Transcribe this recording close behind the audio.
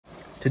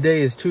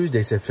Today is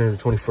Tuesday, September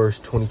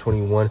 21st,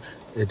 2021.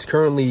 It's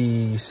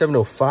currently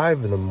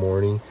 7:05 in the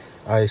morning.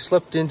 I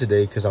slept in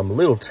today because I'm a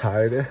little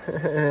tired.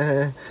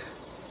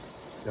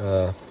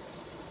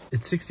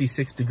 It's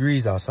 66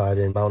 degrees outside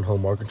in Mountain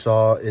Home,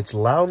 Arkansas. It's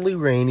loudly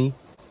rainy.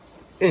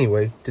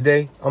 Anyway,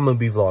 today I'm gonna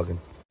be vlogging.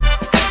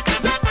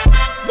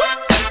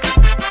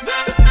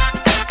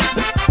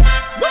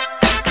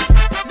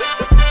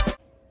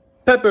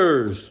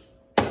 Peppers!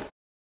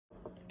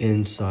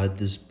 Inside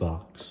this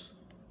box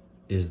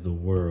is the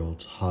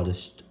world's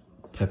hottest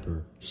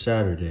pepper.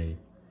 Saturday,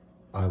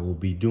 I will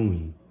be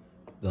doing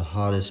the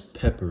hottest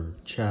pepper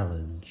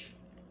challenge.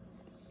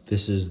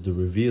 This is the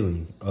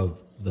revealing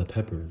of the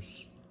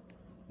peppers,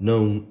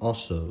 known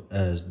also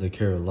as the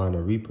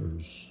Carolina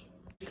Reapers.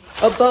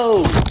 A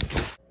bow!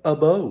 A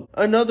bow!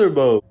 Another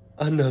bow!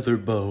 Another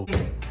bow!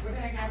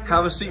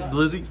 Have a seat,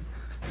 Blizzy.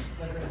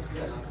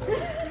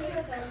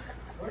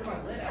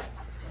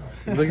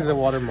 Look at the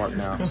watermark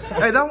now.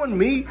 Hey, that wasn't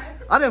me.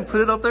 I didn't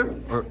put it up there.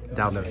 Or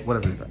down there,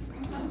 whatever it's at.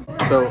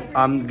 So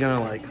I'm gonna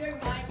like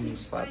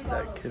slap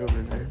that kid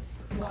over there.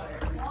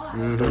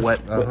 The wet.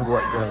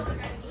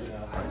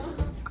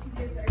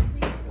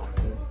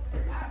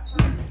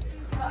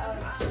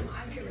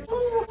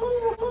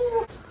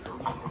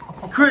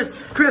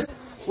 Chris,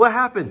 what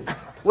happened?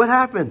 What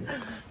happened?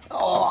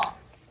 Oh,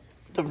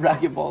 the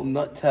racquetball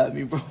nut tapped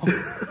me, bro.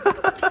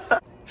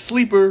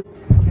 Sleeper,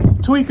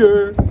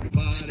 tweaker,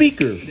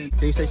 speaker.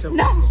 Can you say something?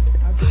 No,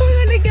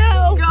 I'm gonna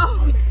go.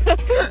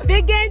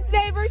 Big game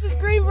today versus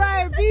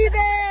Greenbrier. Be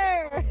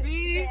there.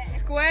 Be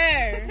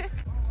square.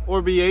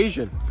 Or be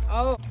Asian.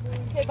 Oh.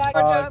 Okay,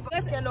 bye.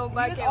 Let's get no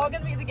bye. All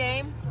gonna be the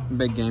game.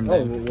 Big game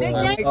day. Big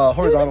game.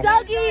 Horizontal. Do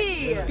the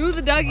Dougie. Do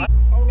the Dougie.